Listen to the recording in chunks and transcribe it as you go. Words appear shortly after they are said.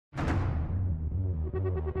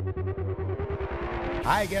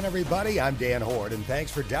Hi again, everybody. I'm Dan Horde, and thanks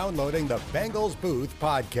for downloading the Bengals Booth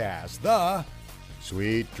podcast, the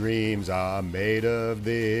Sweet Dreams Are Made of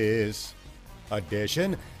This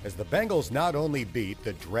edition, as the Bengals not only beat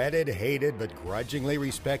the dreaded, hated, but grudgingly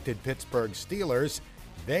respected Pittsburgh Steelers,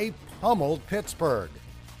 they pummeled Pittsburgh.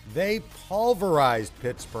 They pulverized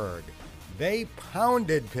Pittsburgh. They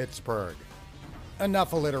pounded Pittsburgh.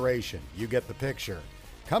 Enough alliteration. You get the picture.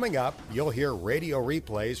 Coming up, you'll hear radio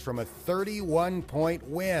replays from a 31-point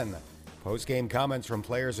win, post-game comments from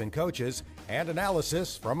players and coaches, and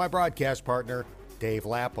analysis from my broadcast partner, Dave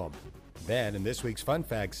Lapham. Then, in this week's Fun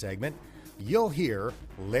Facts segment, you'll hear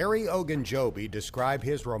Larry Ogunjobi describe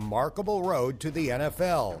his remarkable road to the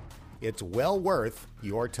NFL. It's well worth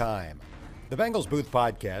your time. The Bengals Booth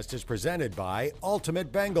podcast is presented by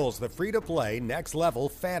Ultimate Bengals, the free-to-play next-level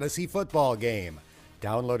fantasy football game.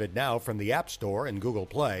 Download it now from the App Store and Google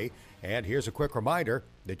Play. And here's a quick reminder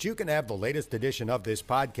that you can have the latest edition of this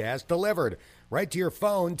podcast delivered right to your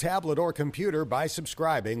phone, tablet, or computer by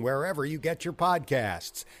subscribing wherever you get your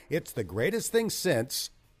podcasts. It's the greatest thing since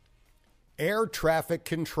air traffic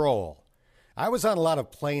control. I was on a lot of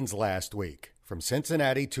planes last week, from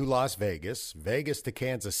Cincinnati to Las Vegas, Vegas to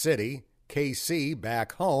Kansas City, KC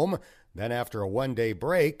back home, then after a one-day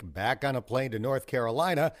break, back on a plane to North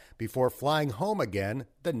Carolina before flying home again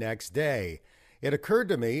the next day. It occurred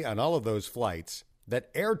to me on all of those flights that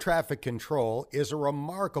air traffic control is a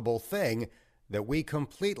remarkable thing that we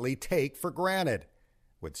completely take for granted.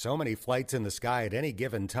 With so many flights in the sky at any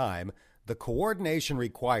given time, the coordination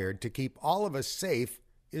required to keep all of us safe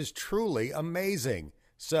is truly amazing.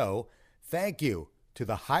 So, thank you to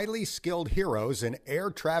the highly skilled heroes in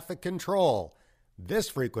air traffic control. This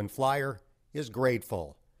frequent flyer is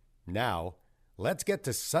grateful. Now, let's get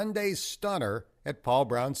to Sunday's stunner at Paul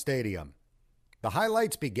Brown Stadium. The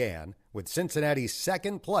highlights began with Cincinnati's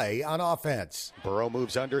second play on offense. Burrow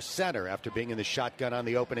moves under center after being in the shotgun on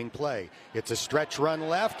the opening play. It's a stretch run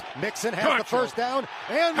left. Mixon has the first down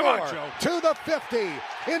and more to the 50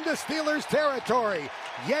 into Steelers territory.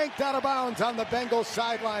 Yanked out of bounds on the Bengals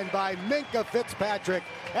sideline by Minkah Fitzpatrick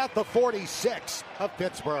at the 46 of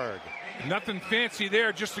Pittsburgh. Nothing fancy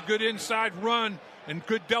there, just a good inside run and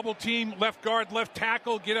good double team, left guard, left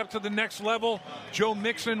tackle, get up to the next level. Joe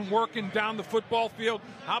Mixon working down the football field.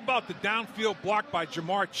 How about the downfield block by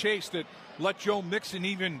Ja'Marr Chase that let Joe Mixon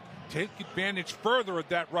even take advantage further of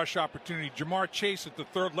that rush opportunity? Ja'Marr Chase at the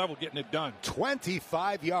third level getting it done.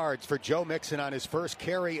 25 yards for Joe Mixon on his first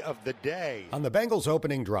carry of the day. On the Bengals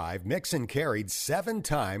opening drive, Mixon carried 7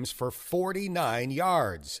 times for 49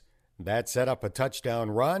 yards. That set up a touchdown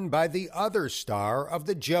run by the other star of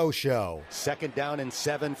the Joe Show. Second down and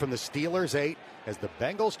 7 from the Steelers' 8 as the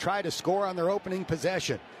Bengals try to score on their opening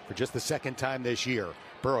possession for just the second time this year.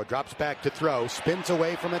 Burrow drops back to throw, spins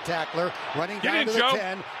away from a tackler, running down to the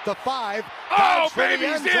 10, the 5, dives for the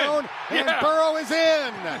end zone, and Burrow is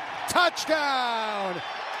in. Touchdown!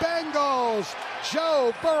 Bengals!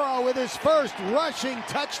 Joe Burrow with his first rushing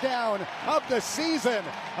touchdown of the season.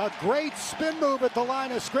 A great spin move at the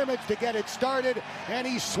line of scrimmage to get it started, and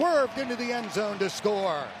he swerved into the end zone to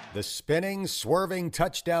score. The spinning, swerving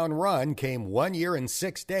touchdown run came 1 year and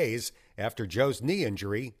 6 days after Joe's knee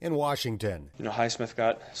injury in Washington. Highsmith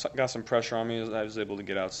got some pressure on me as I was able to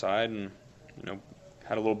get outside and,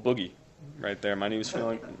 had a little boogie right there. My knee was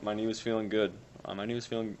feeling good. My knee was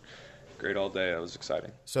feeling great all day. It was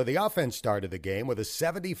exciting. So the offense started the game with a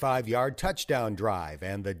 75-yard touchdown drive,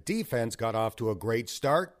 and the defense got off to a great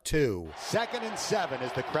start, too. 2nd and 7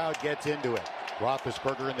 as the crowd gets into it.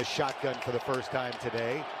 Roethlisberger in the shotgun for the first time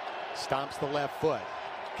today. Stomps the left foot.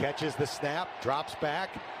 Catches the snap, drops back,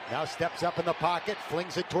 now steps up in the pocket,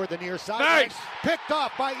 flings it toward the near sideline. Nice! Picked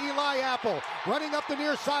off by Eli Apple, running up the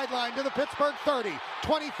near sideline to the Pittsburgh 30,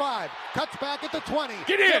 25, cuts back at the 20,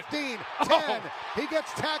 Get in! 15, 10. He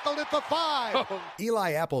gets tackled at the 5.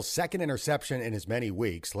 Eli Apple's second interception in as many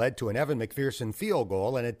weeks led to an Evan McPherson field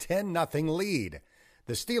goal and a 10-0 lead.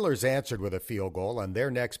 The Steelers answered with a field goal on their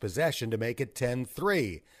next possession to make it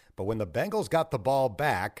 10-3. But when the Bengals got the ball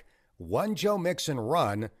back, one Joe Mixon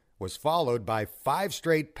run was followed by 5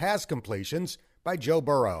 straight pass completions by Joe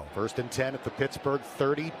Burrow. 1st and 10 at the Pittsburgh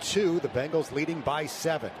 32. The Bengals leading by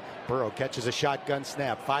 7. Burrow catches a shotgun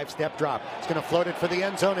snap, 5-step drop. He's going to float it for the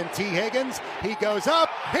end zone, and T. Higgins, he goes up.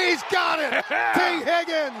 He's got it! T.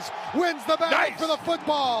 Higgins wins the battle for the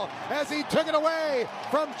football as he took it away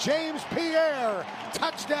from James Pierre.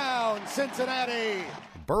 Touchdown, Cincinnati.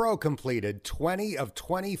 Burrow completed 20 of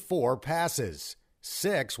 24 passes.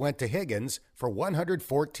 6 went to Higgins for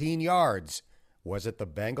 114 yards. Was it the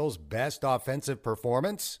Bengals' best offensive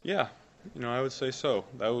performance? Yeah, I would say so.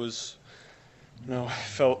 That was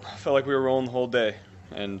Felt like we were rolling the whole day,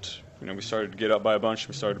 and we started to get up by a bunch.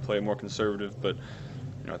 We started to play more conservative, but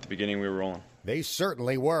at the beginning we were rolling. They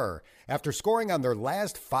certainly were. After scoring on their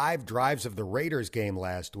last 5 drives of the Raiders game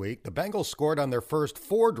last week, the Bengals scored on their first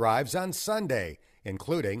 4 drives on Sunday,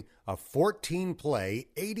 including a 14-play,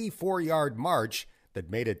 84-yard march that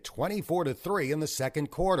made it 24-3 in the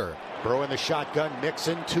second quarter. Burrow in the shotgun,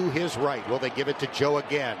 Mixon to his right. Will they give it to Joe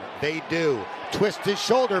again? They do. Twist his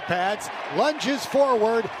shoulder pads, lunges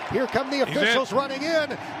forward. Here come the officials running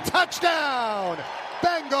in. Touchdown,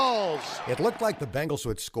 Bengals! It looked like the Bengals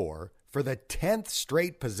would score for the 10th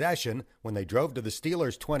straight possession when they drove to the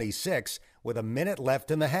Steelers' 26 with a minute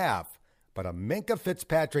left in the half. But a Minkah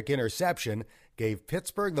Fitzpatrick interception gave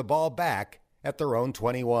Pittsburgh the ball back at their own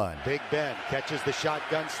 21. Big Ben catches the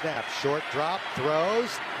shotgun snap. Short drop,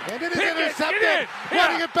 throws, and it is intercepted.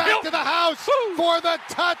 Running it back to the house for the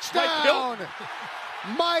touchdown.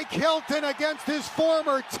 Mike Hilton against his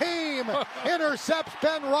former team intercepts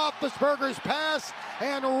Ben Roethlisberger's pass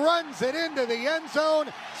and runs it into the end zone.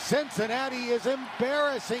 Cincinnati is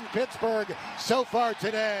embarrassing Pittsburgh so far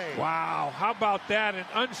today. Wow, how about that? An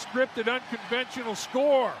unscripted, unconventional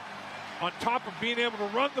score. On top of being able to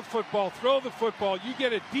run the football, throw the football, you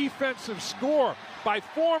get a defensive score by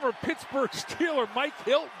former Pittsburgh Steeler Mike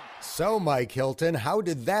Hilton. So, Mike Hilton, how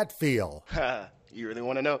did that feel? You really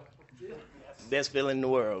want to know? Best feeling in the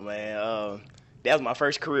world, man. That was my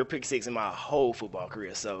first career pick six in my whole football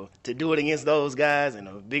career. So to do it against those guys in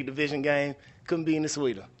a big division game, couldn't be any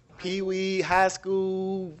sweeter. Pee-wee, high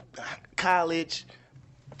school, college,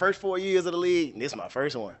 first 4 years of the league, this is my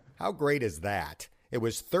first one. How great is that? It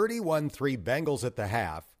was 31-3 Bengals at the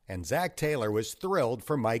half, and Zach Taylor was thrilled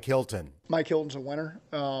for Mike Hilton. Mike Hilton's a winner.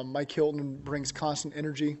 Mike Hilton brings constant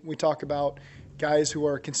energy. We talk about guys who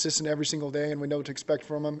are consistent every single day, and we know what to expect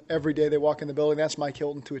from them. Every day they walk in the building, that's Mike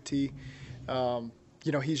Hilton to a T.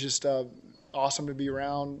 He's just awesome to be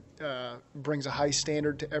around, brings a high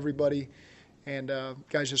standard to everybody, and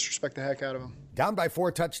guys just respect the heck out of him. Down by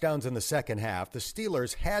 4 touchdowns in the second half, the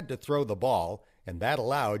Steelers had to throw the ball, and that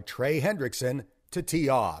allowed Trey Hendrickson to tee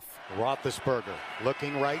off. Roethlisberger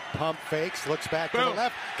looking right, pump fakes, looks back to the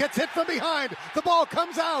left, gets hit from behind. The ball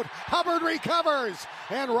comes out. Hubbard recovers,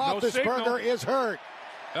 and Roethlisberger is hurt.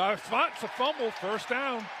 It's a fumble, first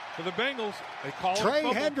down for the Bengals. They call Trey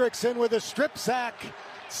it Hendrickson with a strip sack.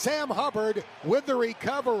 Sam Hubbard with the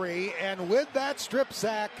recovery, and with that strip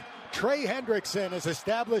sack, Trey Hendrickson has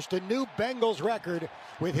established a new Bengals record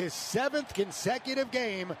with his 7th consecutive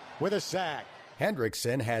game with a sack.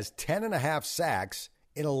 Hendrickson has 10.5 sacks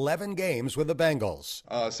in 11 games with the Bengals.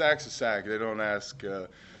 Sack's a sack. They don't ask,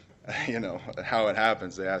 how it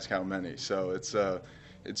happens. They ask how many. So it's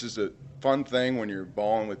just a fun thing when you're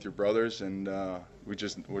balling with your brothers, and we're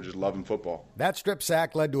just loving football. That strip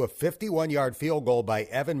sack led to a 51-yard field goal by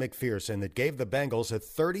Evan McPherson that gave the Bengals a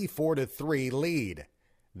 34-3 lead.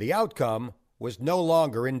 The outcome was no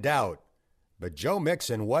longer in doubt, but Joe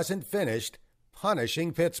Mixon wasn't finished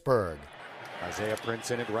punishing Pittsburgh. Isaiah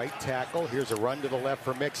Prince in at right tackle. Here's a run to the left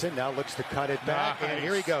for Mixon. Now looks to cut it back, and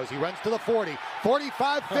here he goes. He runs to the 40,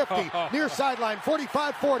 45-50, near sideline,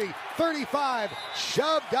 45-40, 35,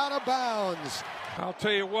 shoved out of bounds. I'll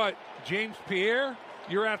tell you what, James Pierre,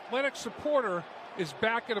 your athletic supporter, is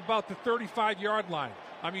back at about the 35-yard line.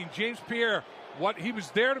 I mean, James Pierre, he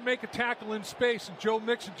was there to make a tackle in space, and Joe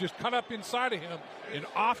Mixon just cut up inside of him, and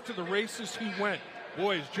off to the races he went.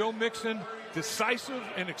 Boy, is Joe Mixon decisive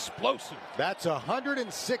and explosive. That's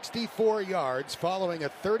 164 yards following a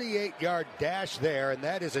 38-yard dash there, and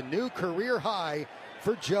that is a new career high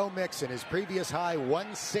for Joe Mixon. His previous high,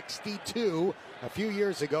 162, a few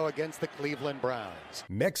years ago against the Cleveland Browns.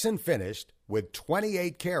 Mixon finished with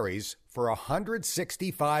 28 carries for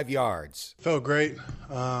 165 yards. Felt great.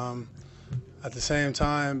 At the same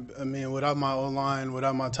time, without my O-line,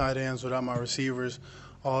 without my tight ends, without my receivers,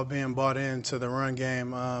 all being bought into the run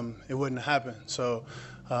game, it wouldn't happen. So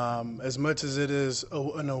as much as it is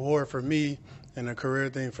an award for me and a career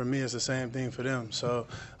thing for me, it's the same thing for them. So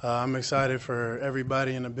I'm excited for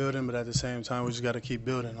everybody in the building, but at the same time, we just got to keep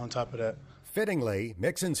building on top of that. Fittingly,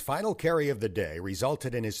 Mixon's final carry of the day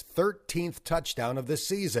resulted in his 13th touchdown of the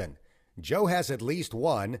season. Joe has at least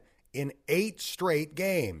one in 8 straight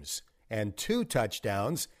games and 2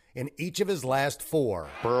 touchdowns in each of his last 4.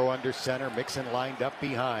 Burrow under center, Mixon lined up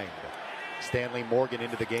behind. Stanley Morgan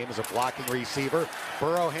into the game as a blocking receiver.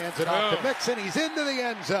 Burrow hands it off to Mixon. He's into the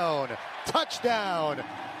end zone. Touchdown,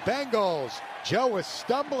 Bengals. Joe was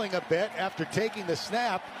stumbling a bit after taking the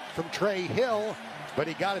snap from Trey Hill. but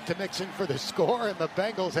he got it to Mixon for the score, and the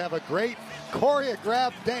Bengals have a great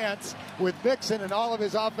choreographed dance with Mixon and all of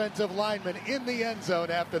his offensive linemen in the end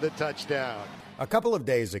zone after the touchdown. A couple of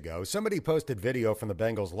days ago, somebody posted video from the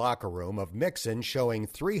Bengals locker room of Mixon showing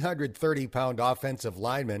 330-pound offensive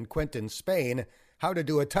lineman Quinton Spain how to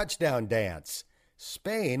do a touchdown dance.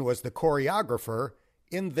 Spain was the choreographer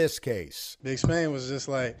in this case. Big Spain was just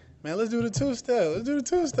like, man, let's do the two-step. Let's do the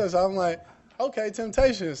two-step. So I'm like, okay,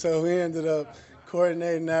 temptation. So we ended up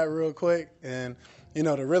coordinating that real quick. And, you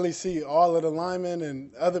know, to really see all of the linemen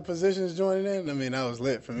and other positions joining in, I mean, that was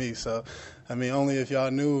lit for me. So, I mean, only if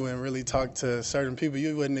y'all knew and really talked to certain people,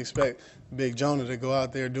 you wouldn't expect Big Jonah to go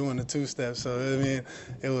out there doing the two-step. So, I mean,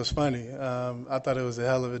 it was funny. I thought it was a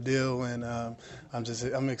hell of a deal, and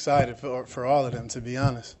I'm excited for all of them, to be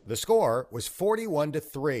honest. The score was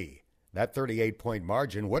 41-3. That 38-point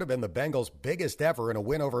margin would have been the Bengals' biggest ever in a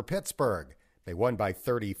win over Pittsburgh. They won by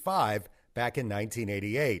 35 back in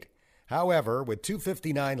 1988. However, with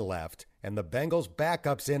 2:59 left and the Bengals'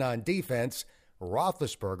 backups in on defense,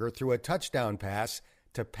 Roethlisberger threw a touchdown pass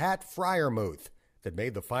to Pat Freiermuth that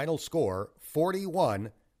made the final score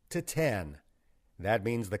 41-10. That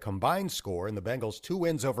means the combined score in the Bengals' 2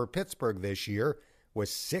 wins over Pittsburgh this year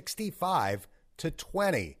was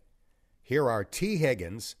 65-20. Here are T.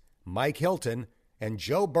 Higgins, Mike Hilton, and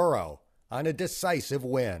Joe Burrow on a decisive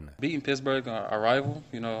win. Beating Pittsburgh, our rival,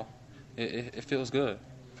 you know, it feels good,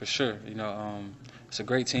 for sure. You know, it's a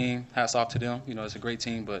great team. Hats off to them. You know, it's a great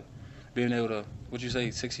team, but being able to, what'd you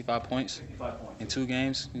say, 65 points in 2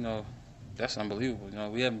 games, you know, that's unbelievable. You know,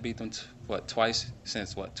 we haven't beat them, twice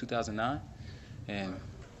since, 2009? And,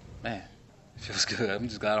 man, it feels good. I'm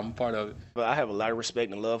just glad I'm a part of it. But I have a lot of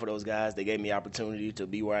respect and love for those guys. They gave me the opportunity to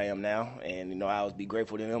be where I am now, and, you know, I always be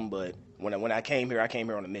grateful to them. But when I came here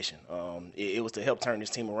on a mission. It was to help turn this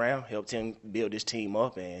team around, help him build this team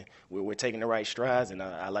up, and we're taking the right strides, and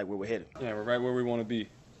I like where we're headed. Yeah, we're right where we want to be. You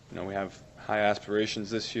know, we have high aspirations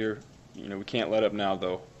this year. You know, we can't let up now,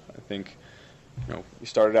 though. I think, you know, we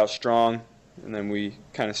started out strong, and then we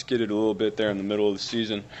kind of skidded a little bit there in the middle of the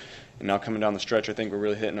season. And now coming down the stretch, I think we're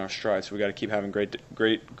really hitting our stride. So we got to keep having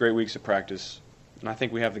great weeks of practice. And I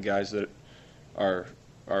think we have the guys that are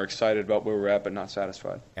excited about where we're at, but not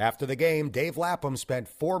satisfied. After the game, Dave Lapham spent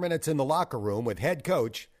 4 minutes in the locker room with head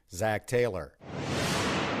coach Zach Taylor.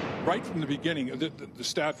 Right from the beginning, the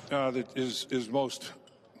stat that is most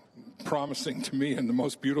promising to me and the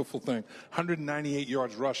most beautiful thing, 198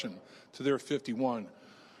 yards rushing to their 51.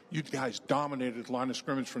 You guys dominated line of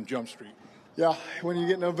scrimmage from Jump Street. Yeah, when you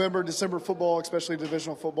get November, December football, especially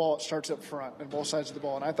divisional football, it starts up front on both sides of the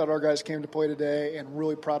ball. And I thought our guys came to play today, and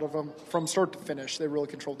really proud of them. From start to finish, they really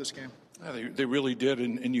controlled this game. Yeah, they really did,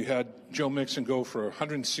 and you had Joe Mixon go for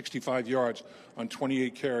 165 yards on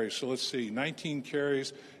 28 carries. So let's see, 19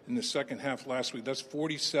 carries in the second half last week. That's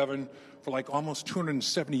 47 for like almost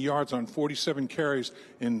 270 yards on 47 carries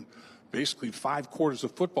in basically 5 quarters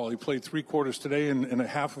of football. He played 3 quarters today and a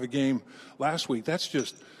half of a game last week. That's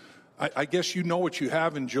just, I guess you know what you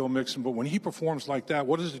have in Joe Mixon, but when he performs like that,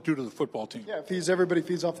 what does it do to the football team? Yeah, everybody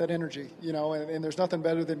feeds off that energy, you know, and there's nothing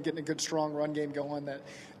better than getting a good, strong run game going that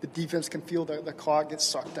the defense can feel the clock gets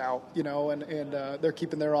sucked out, you know, and they're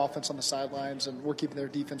keeping their offense on the sidelines, and we're keeping their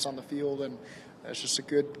defense on the field, and that's just a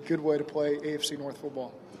good way to play AFC North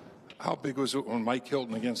football. How big was it when Mike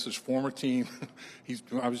Hilton against his former team?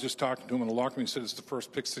 I was just talking to him in the locker room. He said it's the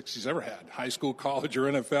first pick six he's ever had, high school, college,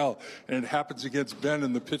 or NFL. And it happens against Ben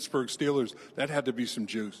and the Pittsburgh Steelers. That had to be some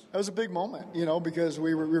juice. That was a big moment, you know, because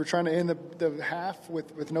we were trying to end the half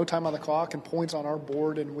with no time on the clock and points on our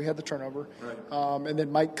board, and we had the turnover. Right. And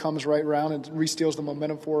then Mike comes right around and re-steals the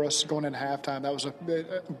momentum for us going into halftime. That was a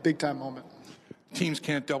big-time moment. Teams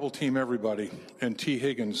can't double-team everybody, and T.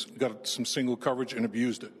 Higgins got some single coverage and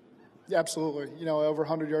abused it. Yeah, absolutely. You know, over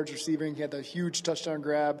 100 yards receiving. He had the huge touchdown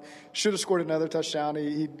grab. Should have scored another touchdown.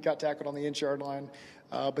 He got tackled on the inch-yard line.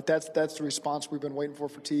 But that's the response we've been waiting for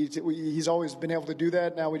T. He's always been able to do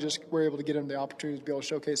that. Now we're able to get him the opportunity to be able to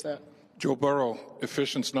showcase that. Joe Burrow,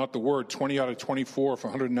 efficient's not the word. 20 out of 24 for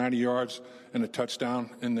 190 yards and a touchdown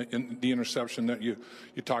in the interception that you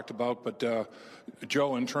talked about. But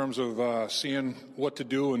Joe, in terms of seeing what to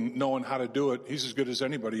do and knowing how to do it, he's as good as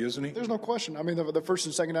anybody, isn't he? There's no question. I mean, the first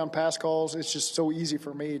and second down pass calls, it's just so easy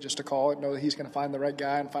for me just to call it, know that he's going to find the right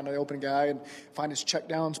guy and find the open guy and find his check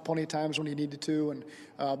downs plenty of times when he needed to. And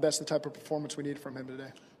that's the type of performance we need from him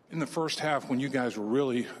today. In the first half, when you guys were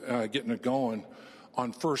really getting it going,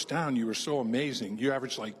 on first down, you were so amazing. You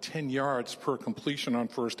averaged like 10 yards per completion on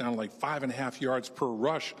first down, like 5.5 yards per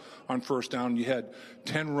rush on first down. You had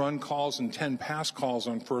 10 run calls and 10 pass calls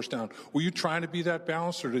on first down. Were you trying to be that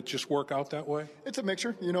balanced, or did it just work out that way? It's a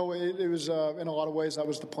mixture. You know, it was in a lot of ways that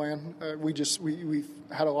was the plan. We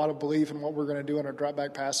had a lot of belief in what we're going to do in our drop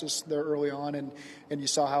back passes there early on, and you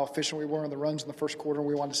saw how efficient we were in the runs in the first quarter, and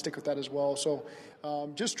we wanted to stick with that as well. So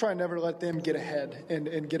just try and never let them get ahead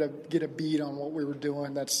and get a beat on what we were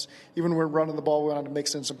doing. That's even when we're running the ball, we wanted to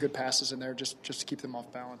mix in some good passes in there just to keep them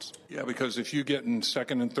off balance. Yeah, because if you get in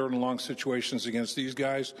second and third and long situations against these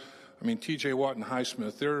guys, I mean, T.J. Watt and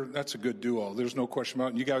Highsmith, that's a good duo. There's no question about it.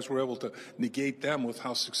 And you guys were able to negate them with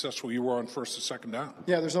how successful you were on first and second down.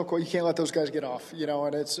 Yeah, there's no question. You can't let those guys get off, you know,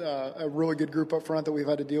 and it's a really good group up front that we've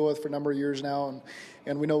had to deal with for a number of years now,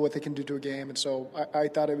 and we know what they can do to a game. And so I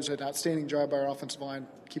thought it was an outstanding job by our offensive line,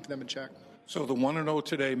 keeping them in check. So the 1-0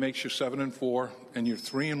 today makes you 7-4, and you're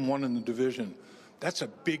 3-1 in the division. That's a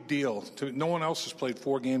big deal. No one else has played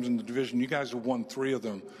 4 games in the division. You guys have won 3 of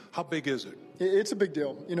them. How big is it? It's a big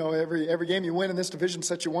deal. You know, every game you win in this division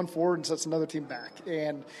sets you one forward and sets another team back.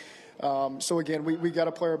 And so, again, we got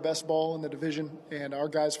to play our best ball in the division, and our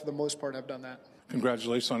guys, for the most part, have done that.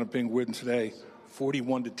 Congratulations on a big win today.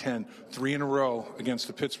 41-10, 3 in a row against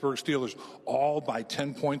the Pittsburgh Steelers, all by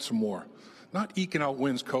 10 points or more. Not eking out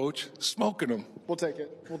wins, Coach. Smoking them. We'll take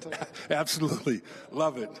it. Absolutely.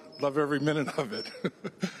 Love it. Love every minute of it.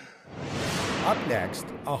 Up next,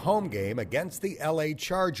 a home game against the LA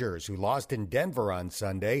Chargers, who lost in Denver on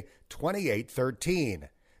Sunday, 28-13.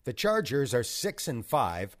 The Chargers are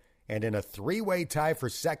 6-5 and in a 3-way tie for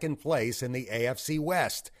second place in the AFC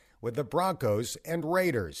West with the Broncos and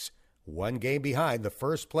Raiders, 1 game behind the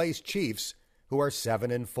first-place Chiefs, who are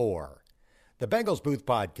 7-4. The Bengals Booth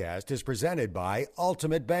Podcast is presented by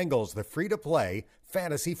Ultimate Bengals, the free-to-play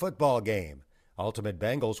fantasy football game. Ultimate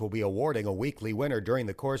Bengals will be awarding a weekly winner during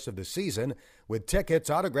the course of the season with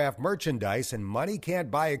tickets, autographed merchandise, and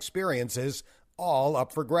money-can't-buy experiences, all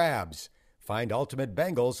up for grabs. Find Ultimate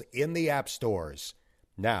Bengals in the app stores.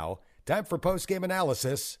 Now, time for post-game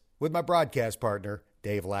analysis with my broadcast partner,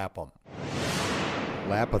 Dave Lapham.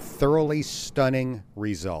 Lap, a thoroughly stunning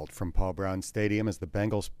result from Paul Brown Stadium as the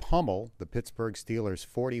Bengals pummel the Pittsburgh Steelers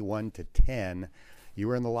 41-10. You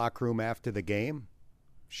were in the locker room after the game.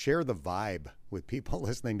 Share the vibe with people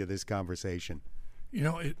listening to this conversation. You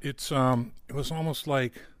know, it was almost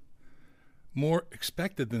like more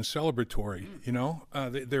expected than celebratory. You know,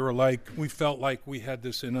 they were like, we felt like we had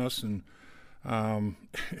this in us, and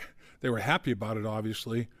they were happy about it,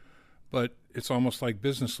 obviously. But it's almost like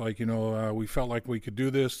business-like, you know, we felt like we could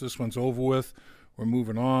do this. This one's over with. We're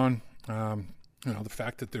moving on. You know, the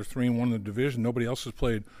fact that they're 3-1 in the division, nobody else has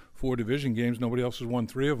played 4 division games. Nobody else has won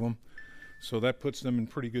 3 of them. So that puts them in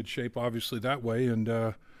pretty good shape, obviously, that way. And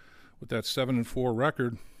with that 7-4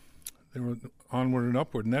 record, they were onward and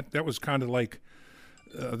upward. And that was kind of like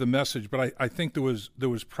the message. But I think there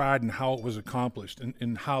was pride in how it was accomplished and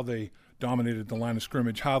in how they dominated the line of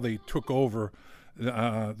scrimmage, how they took over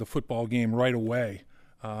the football game right away.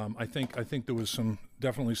 I think there was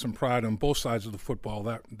definitely some pride on both sides of the football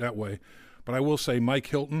that way. But I will say Mike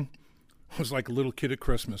Hilton was like a little kid at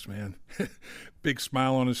Christmas, man. Big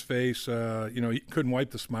smile on his face. You know, he couldn't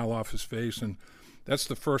wipe the smile off his face. And that's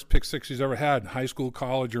the first pick six he's ever had, high school,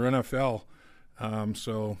 college, or NFL.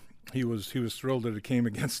 So he was thrilled that it came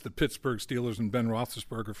against the Pittsburgh Steelers and Ben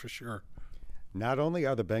Roethlisberger for sure. Not only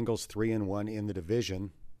are the Bengals 3-1 in the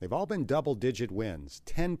division, they've all been double-digit wins.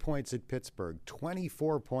 10 points at Pittsburgh,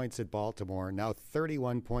 24 points at Baltimore, now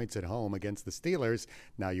 31 points at home against the Steelers.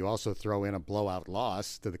 Now you also throw in a blowout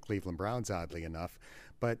loss to the Cleveland Browns, oddly enough.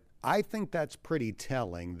 But I think that's pretty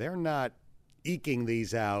telling. They're not eking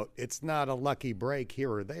these out. It's not a lucky break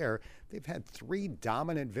here or there. They've had 3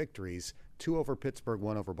 dominant victories, 2 over Pittsburgh,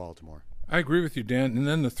 1 over Baltimore. I agree with you, Dan. And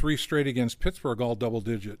then the 3 straight against Pittsburgh, all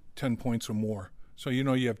double-digit, 10 points or more. So, you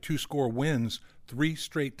know, you have 2-score wins 3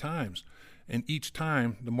 straight times. And each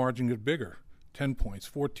time the margin gets bigger, 10 points,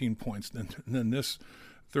 14 points. And then this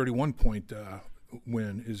 31-point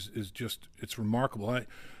win is just, it's remarkable.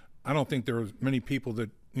 I don't think there were many people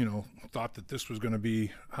that, you know, thought that this was going to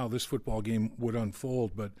be how this football game would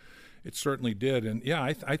unfold, but it certainly did. And, yeah,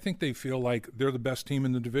 I think they feel like they're the best team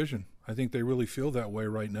in the division. I think they really feel that way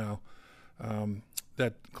right now.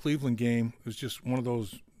 That Cleveland game was just one of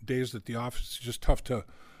those days that the offense is just tough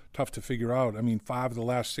to figure out. I mean, 5 of the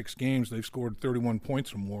last 6 games, they've scored 31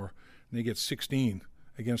 points or more, and they get 16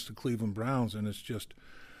 against the Cleveland Browns, and it's just,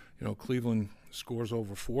 you know, Cleveland scores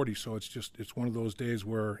over 40, so it's one of those days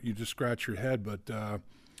where you just scratch your head. But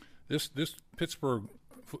this Pittsburgh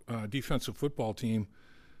defensive football team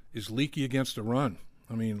is leaky against the run.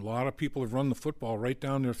 I mean, a lot of people have run the football right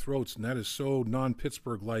down their throats, and that is so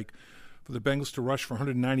non-Pittsburgh-like. For the Bengals to rush for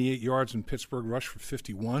 198 yards and Pittsburgh rush for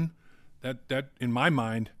 51, that in my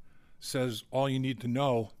mind says all you need to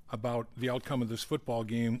know about the outcome of this football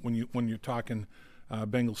game when you're talking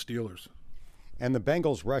Bengals Steelers. And the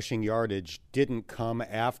Bengals' rushing yardage didn't come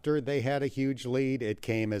after they had a huge lead. It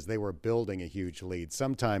came as they were building a huge lead.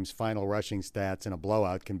 Sometimes final rushing stats in a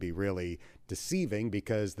blowout can be really deceiving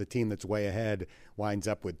because the team that's way ahead winds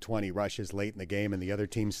up with 20 rushes late in the game and the other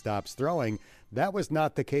team stops throwing. That was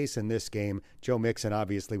not the case in this game. Joe Mixon,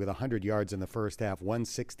 obviously, with 100 yards in the first half,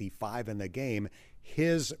 165 in the game.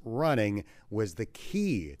 His running was the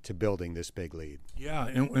key to building this big lead. Yeah,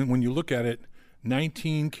 and when you look at it,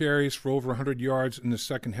 19 carries for over 100 yards in the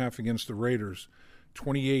second half against the Raiders,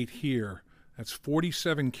 28 here. That's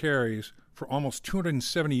 47 carries for almost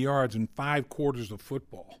 270 yards in 5 quarters of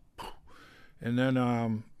football. And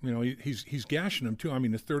then, he's gashing them too. I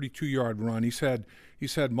mean, a 32-yard run. He's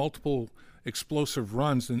had multiple explosive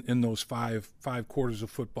runs in those five quarters of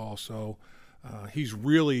football. So he's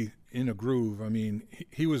really in a groove. I mean,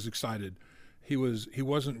 he was excited. He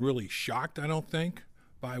wasn't really shocked, I don't think,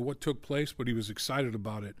 by what took place, but he was excited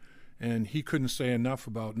about it. And he couldn't say enough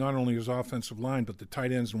about not only his offensive line, but the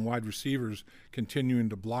tight ends and wide receivers continuing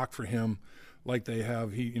to block for him like they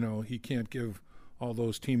have. He can't give all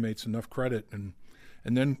those teammates enough credit. And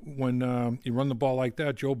then when you run the ball like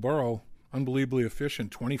that, Joe Burrow, unbelievably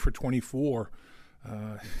efficient, 20 for 24.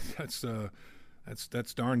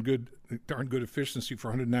 That's darn good efficiency for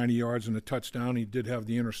 190 yards and a touchdown. He did have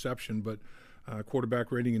the interception, but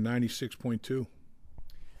quarterback rating of 96.2.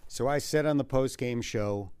 So I said on the post-game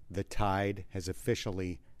show, the tide has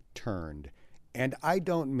officially turned. And I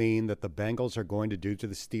don't mean that the Bengals are going to do to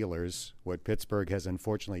the Steelers what Pittsburgh has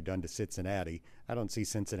unfortunately done to Cincinnati. I don't see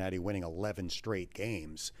Cincinnati winning 11 straight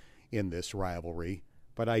games in this rivalry.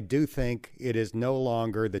 But I do think it is no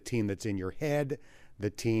longer the team that's in your head, the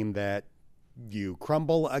team that you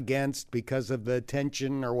crumble against because of the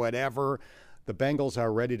tension or whatever. The Bengals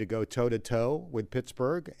are ready to go toe-to-toe with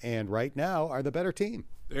Pittsburgh, and right now are the better team.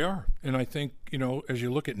 They are. And I think, as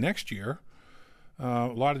you look at next year, a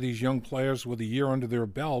lot of these young players with a year under their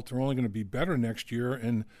belt are only going to be better next year.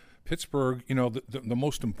 And Pittsburgh, the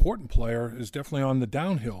most important player is definitely on the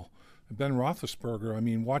downhill. Ben Roethlisberger, I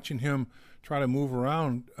mean, watching him try to move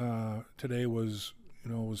around today was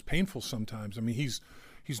painful sometimes. I mean, he's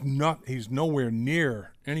nowhere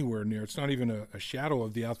near, anywhere near. It's not even a shadow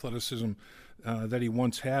of the athleticism that he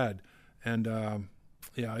once had. And,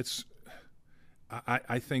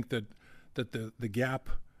 I think that the gap,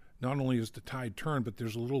 not only is the tide turned, but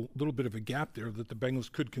there's a little bit of a gap there that the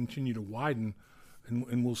Bengals could continue to widen,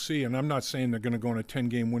 and we'll see. And I'm not saying they're going to go on a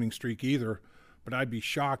 10-game winning streak either, but I'd be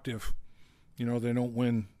shocked if, they don't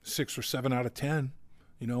win 6 or 7 out of 10,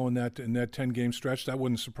 in that 10-game stretch. That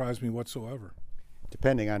wouldn't surprise me whatsoever.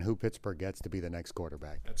 Depending on who Pittsburgh gets to be the next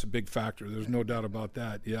quarterback. That's a big factor. There's no doubt about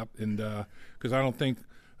that. Yep, and because I don't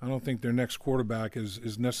think their next quarterback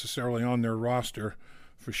is necessarily on their roster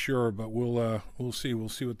for sure, but we'll see. We'll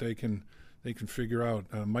see what they can figure out.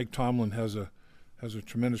 Mike Tomlin has a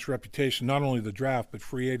tremendous reputation, not only the draft but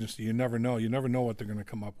free agency. You never know what they're going to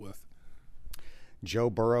come up with.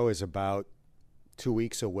 Joe Burrow is about 2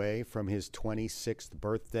 weeks away from his 26th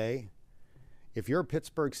birthday. If you're a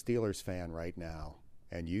Pittsburgh Steelers fan right now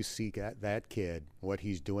and you see that kid, what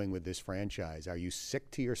he's doing with this franchise, are you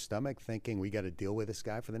sick to your stomach thinking we got to deal with this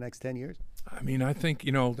guy for the next 10 years? I mean, I think,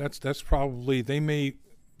 that's probably, they may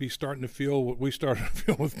be starting to feel what we started to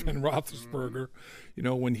feel with Ben Roethlisberger,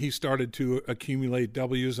 when he started to accumulate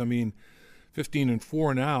W's. I mean,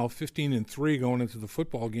 15-4 now, 15-3 going into the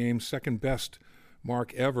football game, second best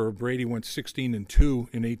mark ever. Brady went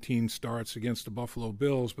 16-2 in 18 starts against the Buffalo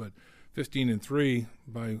Bills, but 15-3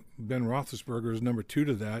 by Ben Roethlisberger is number 2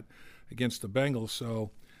 to that against the Bengals.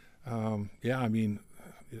 So, I mean,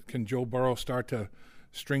 can Joe Burrow start to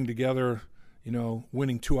string together,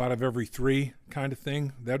 winning 2 out of every 3 kind of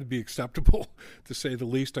thing? That would be acceptable, to say the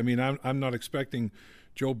least. I mean, I'm not expecting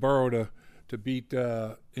Joe Burrow to beat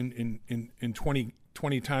in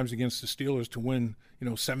 20 times against the Steelers to win,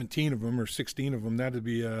 17 of them or 16 of them. That'd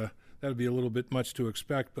be a little bit much to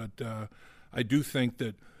expect. But I do think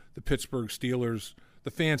that the Pittsburgh Steelers,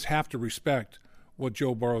 the fans have to respect what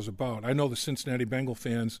Joe Burrow's about. I know the Cincinnati Bengal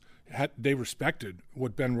fans, they respected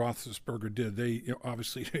what Ben Roethlisberger did. They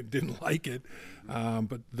obviously didn't like it,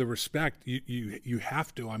 but the respect, you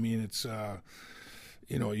have to. I mean, it's,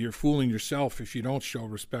 you're fooling yourself if you don't show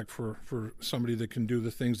respect for somebody that can do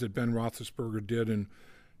the things that Ben Roethlisberger did. And,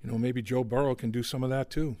 maybe Joe Burrow can do some of that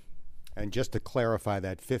too. And just to clarify,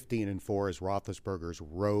 that 15-4 is Roethlisberger's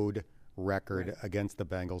road record against the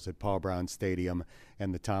Bengals at Paul Brown Stadium,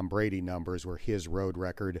 and the Tom Brady numbers were his road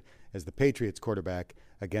record as the Patriots quarterback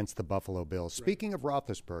against the Buffalo Bills. Speaking of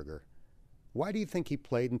Roethlisberger, why do you think he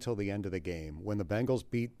played until the end of the game? When the Bengals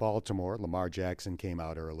beat Baltimore, Lamar Jackson came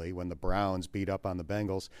out early. When the Browns beat up on the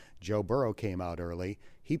Bengals, Joe Burrow came out early.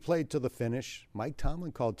 He played to the finish. Mike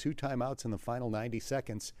Tomlin called 2 timeouts in the final 90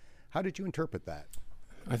 seconds. How did you interpret that?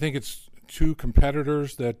 I think it's two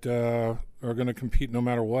competitors that are going to compete no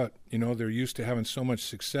matter what. You know, they're used to having so much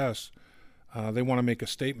success. They want to make a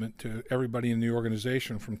statement to everybody in the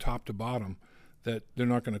organization from top to bottom that they're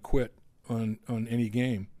not going to quit on any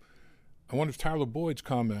game. I wonder if Tyler Boyd's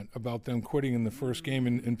comment about them quitting in the first game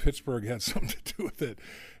in Pittsburgh had something to do with it.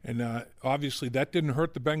 And obviously that didn't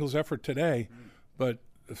hurt the Bengals' effort today, but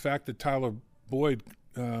the fact that Tyler Boyd,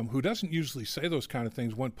 who doesn't usually say those kind of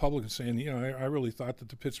things, went public and saying, you know, I really thought that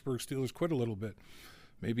the Pittsburgh Steelers quit a little bit.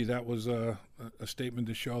 Maybe that was a statement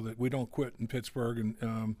to show that we don't quit in Pittsburgh,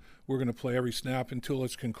 and we're going to play every snap until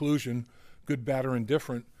its conclusion, good, bad, or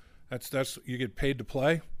indifferent. That's you get paid to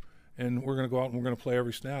play, and we're going to go out and we're going to play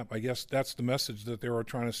every snap. I guess that's the message that they were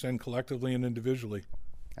trying to send collectively and individually.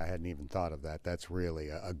 I hadn't even thought of that. That's really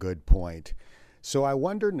a good point. So I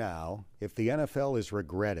wonder now if the NFL is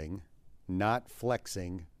regretting not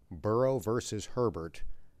flexing Burrow versus Herbert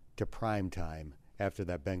to prime time after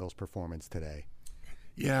that Bengals performance today.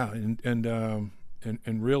 Yeah, and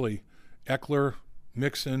really, Eckler,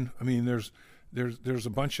 Mixon. I mean, there's a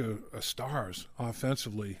bunch of stars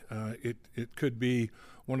offensively. It could be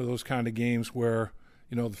one of those kind of games where,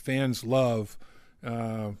 you know, the fans love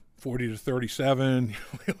 40-37,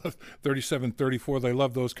 37-34. They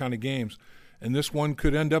love those kind of games, and this one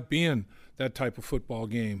could end up being that type of football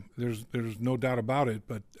game. There's no doubt about it.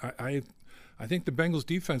 But I think the Bengals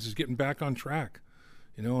defense is getting back on track.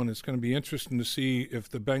 You know, and it's going to be interesting to see if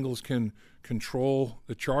the Bengals can control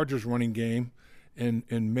the Chargers running game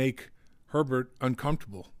and make Herbert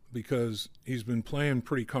uncomfortable, because he's been playing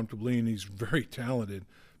pretty comfortably and he's very talented.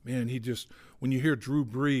 Man, when you hear Drew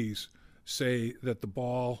Brees say that the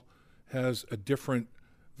ball has a different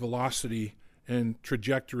velocity and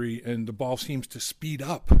trajectory and the ball seems to speed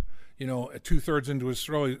up, you know, at 2/3 into his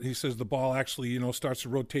throw, he says the ball actually, you know, starts to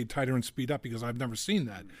rotate tighter and speed up, because I've never seen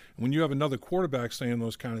that. And when you have another quarterback saying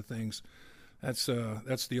those kind of things, that's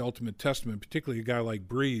the ultimate testament, particularly a guy like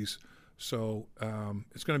Brees. So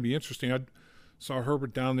it's going to be interesting. I saw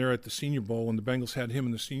Herbert down there at the Senior Bowl, and the Bengals had him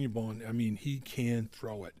in the Senior Bowl, and I mean, he can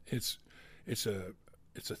throw it. It's a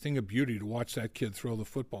thing of beauty to watch that kid throw the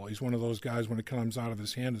football. He's one of those guys, when it comes out of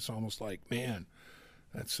his hand, it's almost like, man,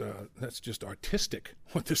 that's just artistic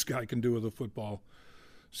what this guy can do with a football.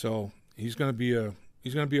 So he's going to be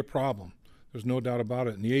a problem. There's no doubt about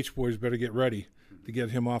it. And the H-boys better get ready to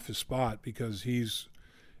get him off his spot, because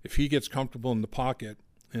if he gets comfortable in the pocket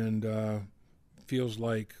and feels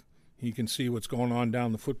like he can see what's going on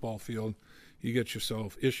down the football field, you get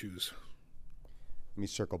yourself issues. Let me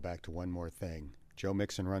circle back to one more thing. Joe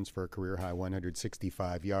Mixon runs for a career-high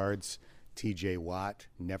 165 yards. T.J. Watt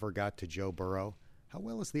never got to Joe Burrow. How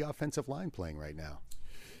well is the offensive line playing right now?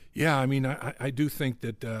 Yeah, I mean, I do think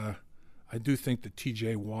that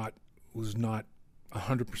T.J. Watt was not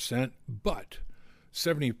 100%, but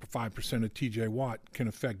 75% of T.J. Watt can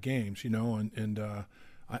affect games, you know, and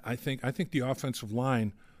I think the offensive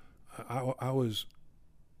line, I was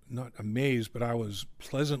not amazed, but I was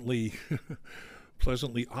pleasantly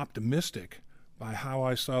optimistic by how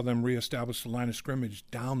I saw them reestablish the line of scrimmage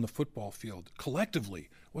down the football field collectively.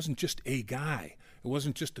 It wasn't just a guy. It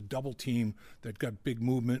wasn't just a double team that got big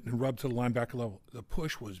movement and rubbed to the linebacker level. The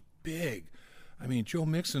push was big. I mean, Joe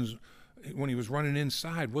Mixon, when he was running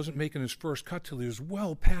inside, wasn't making his first cut till he was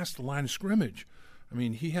well past the line of scrimmage. I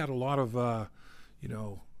mean, he had a lot of,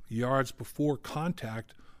 yards before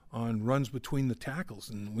contact on runs between the tackles.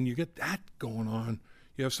 And when you get that going on,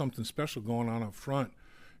 you have something special going on up front.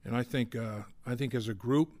 And I think as a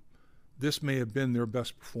group, this may have been their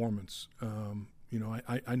best performance.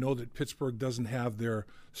 I know that Pittsburgh doesn't have their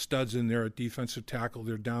studs in there at defensive tackle.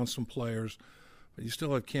 They're down some players. But you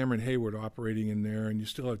still have Cameron Hayward operating in there, and you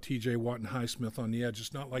still have T.J. Watt and Highsmith on the edge.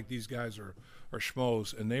 It's not like these guys are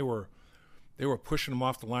schmoes. And they were pushing them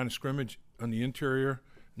off the line of scrimmage on the interior.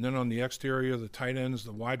 And then on the exterior, the tight ends,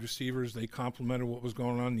 the wide receivers, they complemented what was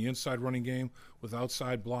going on in the inside running game with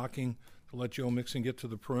outside blocking to let Joe Mixon get to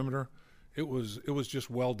the perimeter. It was just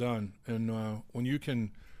well done. And when you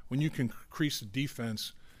can increase the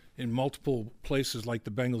defense in multiple places like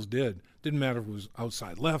the Bengals didn't matter if it was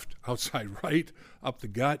outside left, outside right, up the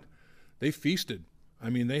gut, they feasted. I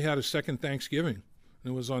mean, they had a second Thanksgiving.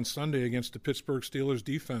 And it was on Sunday against the Pittsburgh Steelers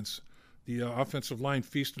defense. the offensive line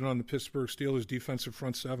feasted on the Pittsburgh Steelers' defensive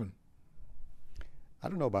front seven. I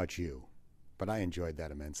don't know about you, but I enjoyed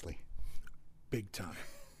that immensely. Big time.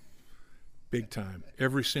 Big time.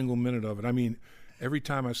 Every single minute of it. I mean, every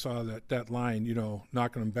time I saw that line,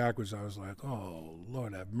 knocking them backwards, I was like, oh,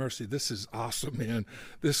 Lord have mercy. This is awesome, man.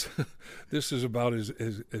 This is about as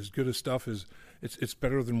good a stuff as it's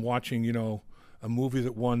better than watching, a movie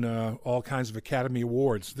that won all kinds of Academy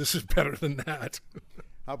Awards. This is better than that.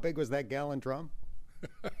 How big was that gallon drum?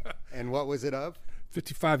 And what was it of?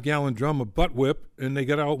 55-gallon drum, a butt whip, and they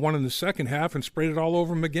got out one in the second half and sprayed it all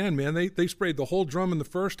over them again, man. They sprayed the whole drum in the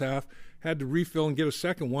first half, had to refill and get a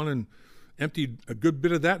second one, and emptied a good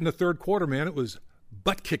bit of that in the third quarter, man. It was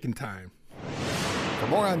butt-kicking time. For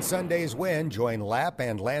more on Sunday's win, join Lapp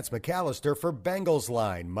and Lance McAllister for Bengals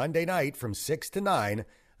Line, Monday night from 6 to 9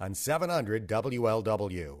 on 700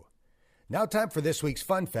 WLW. Now time for this week's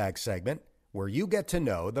Fun Facts segment, where you get to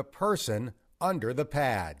know the person under the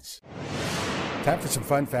pads. Time for some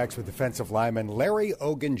fun facts with defensive lineman Larry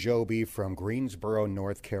Ogunjobi from Greensboro,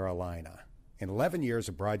 North Carolina. In 11 years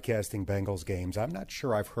of broadcasting Bengals games, I'm not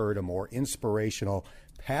sure I've heard a more inspirational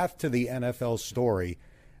path to the NFL story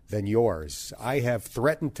than yours. I have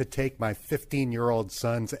threatened to take my 15-year-old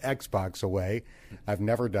son's Xbox away. I've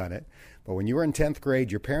never done it. But when you were in 10th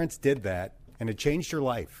grade, your parents did that, and it changed your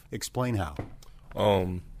life. Explain how.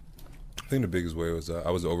 I think the biggest way was I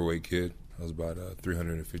was an overweight kid. I was about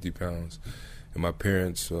 350 pounds. And my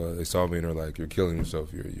parents, they saw me and they're like, you're killing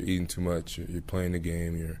yourself. You're eating too much. You're playing the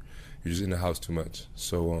game. You're just in the house too much.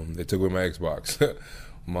 So they took away my Xbox.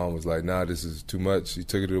 Mom was like, nah, this is too much. She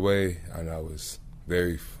took it away, and I was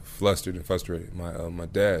very flustered and frustrated. My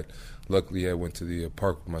dad, luckily, I went to the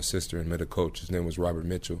park with my sister and met a coach. His name was Robert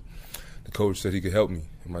Mitchell. The coach said he could help me,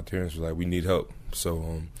 and my parents were like, we need help.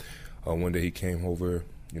 So one day he came over.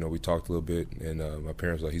 We talked a little bit, and my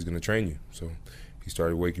parents were like, he's going to train you. So he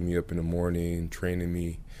started waking me up in the morning, training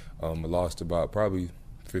me. I lost about probably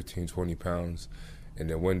 15, 20 pounds. And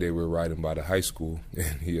then one day we were riding by the high school,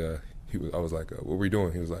 and I was like, what were you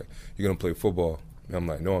doing? He was like, you're going to play football. And I'm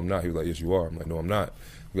like, no, I'm not. He was like, yes, you are. I'm like, no, I'm not.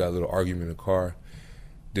 We got a little argument in the car.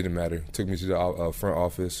 Didn't matter. Took me to the front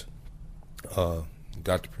office,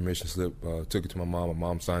 got the permission slip, took it to my mom. My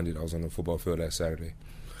mom signed it. I was on the football field that Saturday.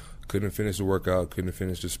 Couldn't finish the workout, couldn't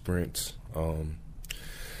finish the sprints.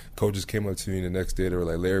 Coaches came up to me the next day. They were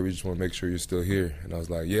like, Larry, we just want to make sure you're still here. And I was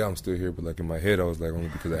like, yeah, I'm still here. But, in my head, I was like, only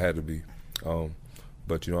because I had to be.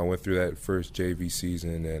 But, I went through that first JV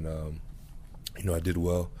season, and, I did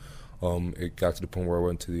well. It got to the point where I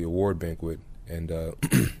went to the award banquet, and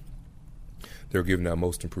they were giving out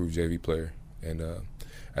most improved JV player. And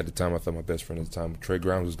at the time, I thought my best friend at the time, Trey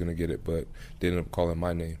Grimes, was going to get it, but they ended up calling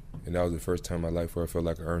my name. And that was the first time in my life where I felt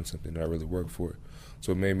like I earned something that I really worked for.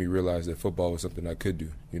 So it made me realize that football was something I could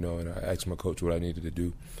do, and I asked my coach what I needed to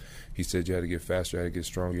do. He said you had to get faster, you had to get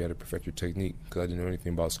stronger, you had to perfect your technique, because I didn't know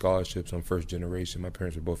anything about scholarships. I'm first generation. My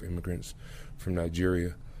parents were both immigrants from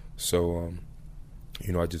Nigeria. So,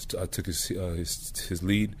 I took his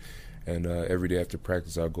lead, and every day after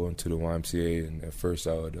practice I would go into the YMCA, and at first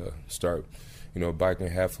I would start, biking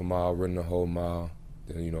half a mile, running a whole mile,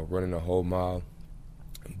 then, running a whole mile,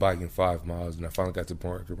 biking 5 miles, and I finally got to the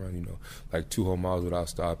point where I could run, 2 whole miles without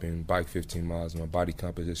stopping, bike 15 miles, and my body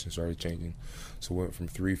composition started changing. So I went from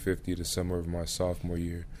 350 the summer of my sophomore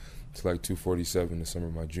year to 247 the summer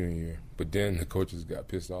of my junior year. But then the coaches got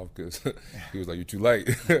pissed off because he was like, you're too light.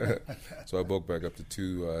 So I bulked back up to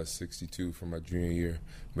 262 for my junior year,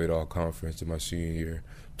 made all conference in my senior year,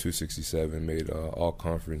 267, made all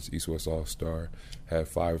conference, East-West All-Star, had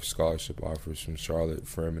 5 scholarship offers from Charlotte,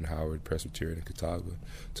 Furman, Howard, Presbyterian, and Catawba.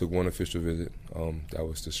 Took one official visit, that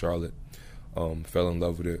was to Charlotte. Fell in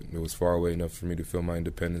love with it. It was far away enough for me to feel my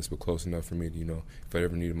independence, but close enough for me to, if I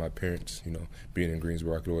ever needed my parents, being in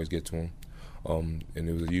Greensboro, I could always get to them. And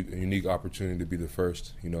it was a unique opportunity to be the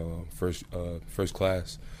first, first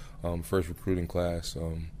class, first recruiting class.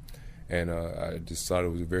 And I just thought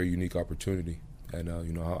it was a very unique opportunity. And,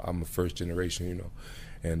 I'm a first generation,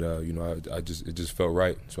 and, it just felt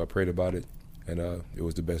right. So I prayed about it, and it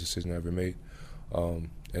was the best decision I ever made.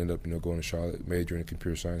 Ended up, going to Charlotte, majoring in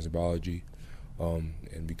computer science and biology,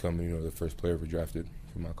 and becoming, the first player ever drafted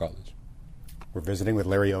from my college. We're visiting with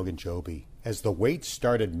Larry Ogunjobi. As the weight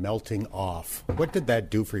started melting off, what did that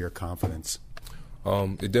do for your confidence?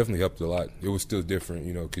 It definitely helped a lot. It was still different,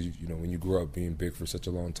 because, when you grow up being big for such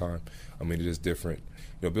a long time, it is different.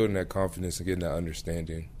 Building that confidence and getting that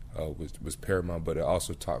understanding was paramount. But it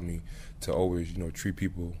also taught me to always, treat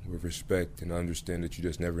people with respect and understand that you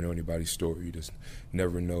just never know anybody's story. You just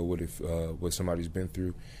never know what somebody's been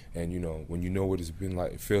through. And, when you know what it's been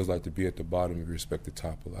like, it feels like to be at the bottom, you respect the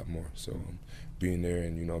top a lot more. So being there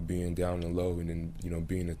and, being down and low and then,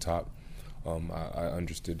 being the top, I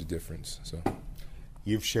understood the difference. So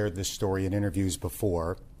you've shared this story in interviews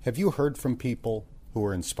before. Have you heard from people who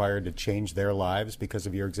are inspired to change their lives because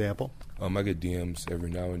of your example? I get DMs every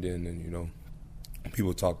now and then, and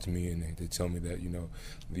people talk to me and they tell me that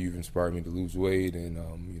you've inspired me to lose weight, and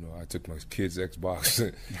I took my kids' Xbox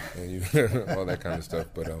and all that kind of stuff.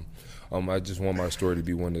 But I just want my story to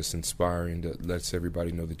be one that's inspiring, that lets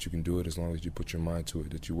everybody know that you can do it as long as you put your mind to it,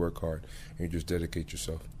 that you work hard and you just dedicate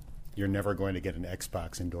yourself. You're never going to get an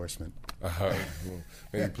Xbox endorsement. Well,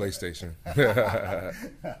 maybe PlayStation.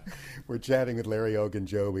 We're chatting with Larry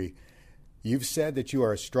Ogunjobi. You've said that you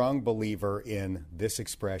are a strong believer in this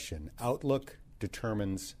expression: outlook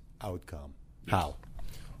determines outcome. How?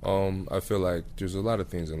 I feel like there's a lot of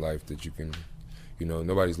things in life that you can,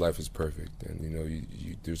 nobody's life is perfect. And,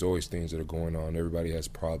 there's always things that are going on. Everybody has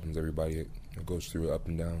problems. Everybody goes through up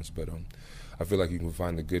and downs. But I feel like you can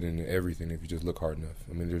find the good in everything if you just look hard enough.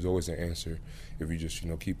 I mean, there's always an answer if you just,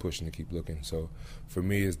 keep pushing and keep looking. So for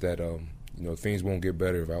me, is that, things won't get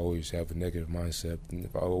better if I always have a negative mindset and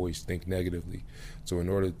if I always think negatively. So in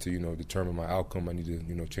order to, determine my outcome, I need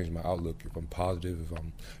to, change my outlook. If I'm positive, if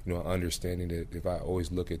I'm, understanding that if I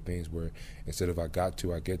always look at things where instead of I got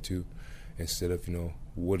to, I get to, instead of,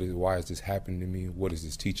 why is this happening to me? What is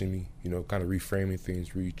this teaching me? Kind of reframing things,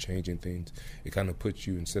 changing things. It kind of puts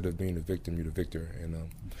you, instead of being the victim, you're the victor. And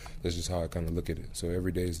that's just how I kind of look at it. So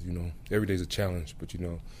every day is, every day is a challenge, but you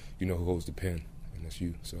know who holds the pen, and that's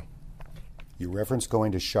you. So you referenced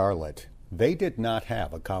going to Charlotte. They did not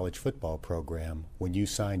have a college football program when you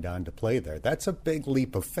signed on to play there. That's a big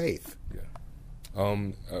leap of faith. Yeah.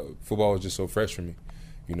 Football was just so fresh for me.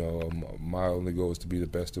 My only goal is to be the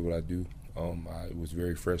best at what I do. I was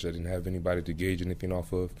very fresh. I didn't have anybody to gauge anything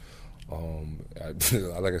off of.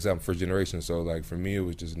 Like I said, I'm first generation, so like for me, it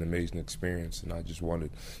was just an amazing experience, and I just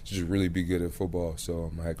wanted to just really be good at football.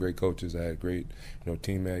 So I had great coaches. I had great,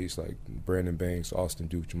 teammates like Brandon Banks, Austin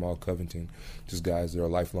Duke, Jamal Covington, just guys that are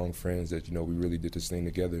lifelong friends that we really did this thing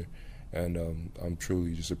together, and I'm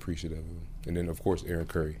truly just appreciative of him. And then of course Aaron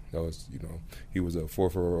Curry. That was he was a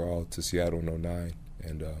 4th overall to Seattle in 2009,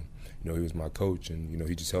 and he was my coach, and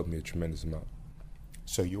he just helped me a tremendous amount.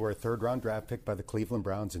 So you were a 3rd-round draft pick by the Cleveland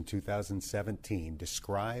Browns in 2017.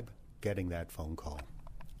 Describe getting that phone call.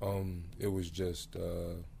 It was just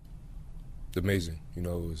amazing. It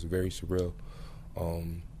was very surreal.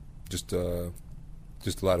 Just a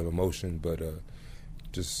lot of emotion, but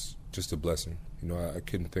just a blessing. I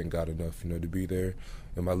couldn't thank God enough. To be there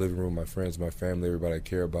in my living room, my friends, my family, everybody I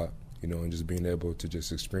care about. And just being able to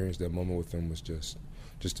just experience that moment with them was just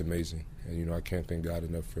amazing. And, I can't thank God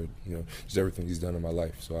enough for, just everything he's done in my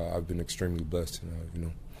life. So I've been extremely blessed.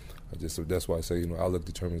 And, that's why I say, outlook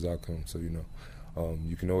determines outcome. So,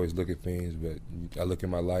 you can always look at things, but I look at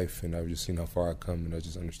my life and I've just seen how far I've come, and I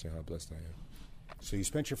just understand how blessed I am. So you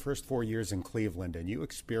spent your first 4 years in Cleveland, and you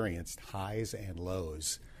experienced highs and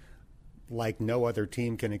lows like no other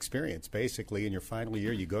team can experience. Basically, in your final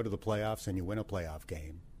year, you go to the playoffs and you win a playoff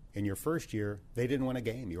game. In your first year, they didn't win a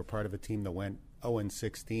game. You were part of a team that went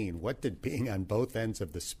 0-16. What did being on both ends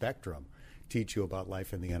of the spectrum teach you about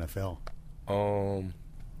life in the NFL?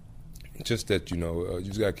 Just that, you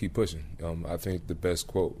just got to keep pushing. I think the best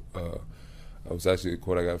quote, was actually a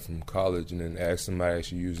quote I got from college, and then asked somebody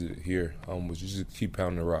actually used it here, was just keep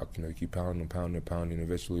pounding the rock. Keep pounding, and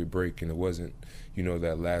eventually it break. And it wasn't,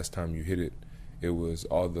 that last time you hit it. It was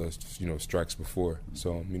all the, strikes before.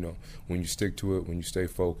 So, when you stick to it, when you stay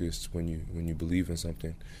focused, when you believe in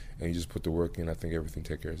something, and you just put the work in, I think everything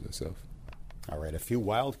takes care of itself. All right, a few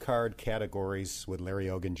wild card categories with Larry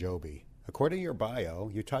Ogunjobi. According to your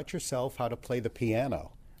bio, you taught yourself how to play the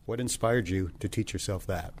piano. What inspired you to teach yourself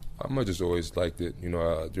that? I just always liked it.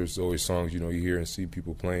 There's always songs, you hear and see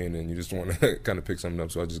people playing, and you just want to kind of pick something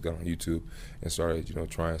up. So I just got on YouTube and started,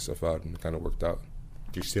 trying stuff out, and it kind of worked out.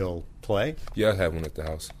 Do you still play? Yeah, I have one at the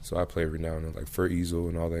house. So I play every now and then, like for easel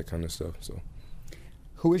and all that kind of stuff. So,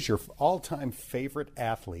 who is your all-time favorite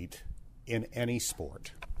athlete in any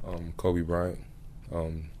sport? Kobe Bryant.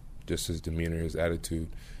 Just his demeanor, his attitude,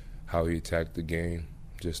 how he attacked the game,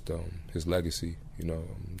 just his legacy.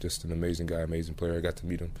 Just an amazing guy, amazing player. I got to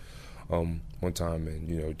meet him one time,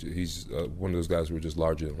 and he's one of those guys who were just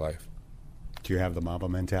larger than life. Do you have the Mamba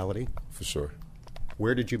mentality? For sure.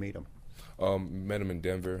 Where did you meet him? Met him in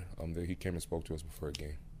Denver. He came and spoke to us before a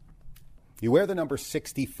game. You wear the number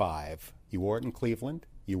 65. You wore it in Cleveland.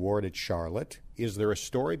 You wore it at Charlotte. Is there a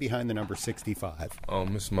story behind the number 65?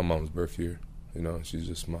 It's my mom's birth year. You know,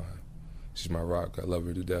 she's my rock. I love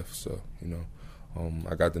her to death. So, you know,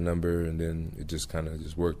 I got the number, and then it just kind of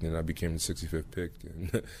just worked, and I became the 65th pick,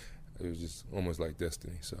 and it was just almost like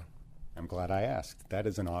destiny. So, I'm glad I asked. That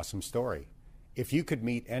is an awesome story. If you could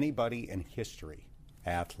meet anybody in history,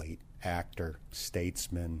 athlete, actor,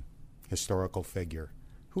 statesman, historical figure,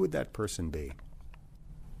 who would that person be?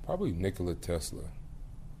 Probably Nikola Tesla.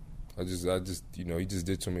 I just, you know, he just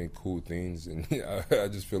did so many cool things, and I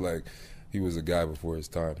just feel like he was a guy before his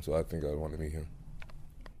time, so I think I'd want to meet him.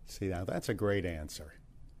 See, now that's a great answer.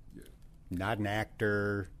 Yeah. Not an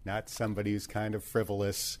actor, not somebody who's kind of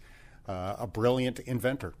frivolous, a brilliant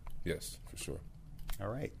inventor. Yes, for sure. All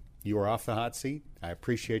right. You are off the hot seat. I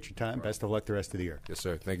appreciate your time. Best of luck the rest of the year. Yes,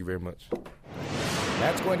 sir. Thank you very much.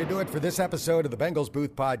 That's going to do it for this episode of the Bengals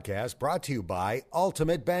Booth Podcast, brought to you by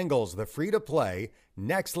Ultimate Bengals, the free-to-play,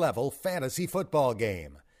 next-level fantasy football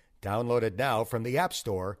game. Download it now from the App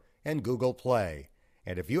Store and Google Play.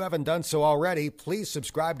 And if you haven't done so already, please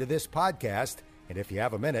subscribe to this podcast, and if you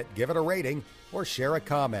have a minute, give it a rating or share a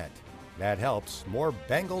comment. That helps more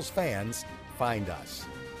Bengals fans find us.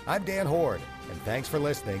 I'm Dan Horde, and thanks for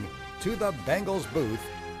listening to the Bengals Booth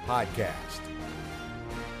Podcast.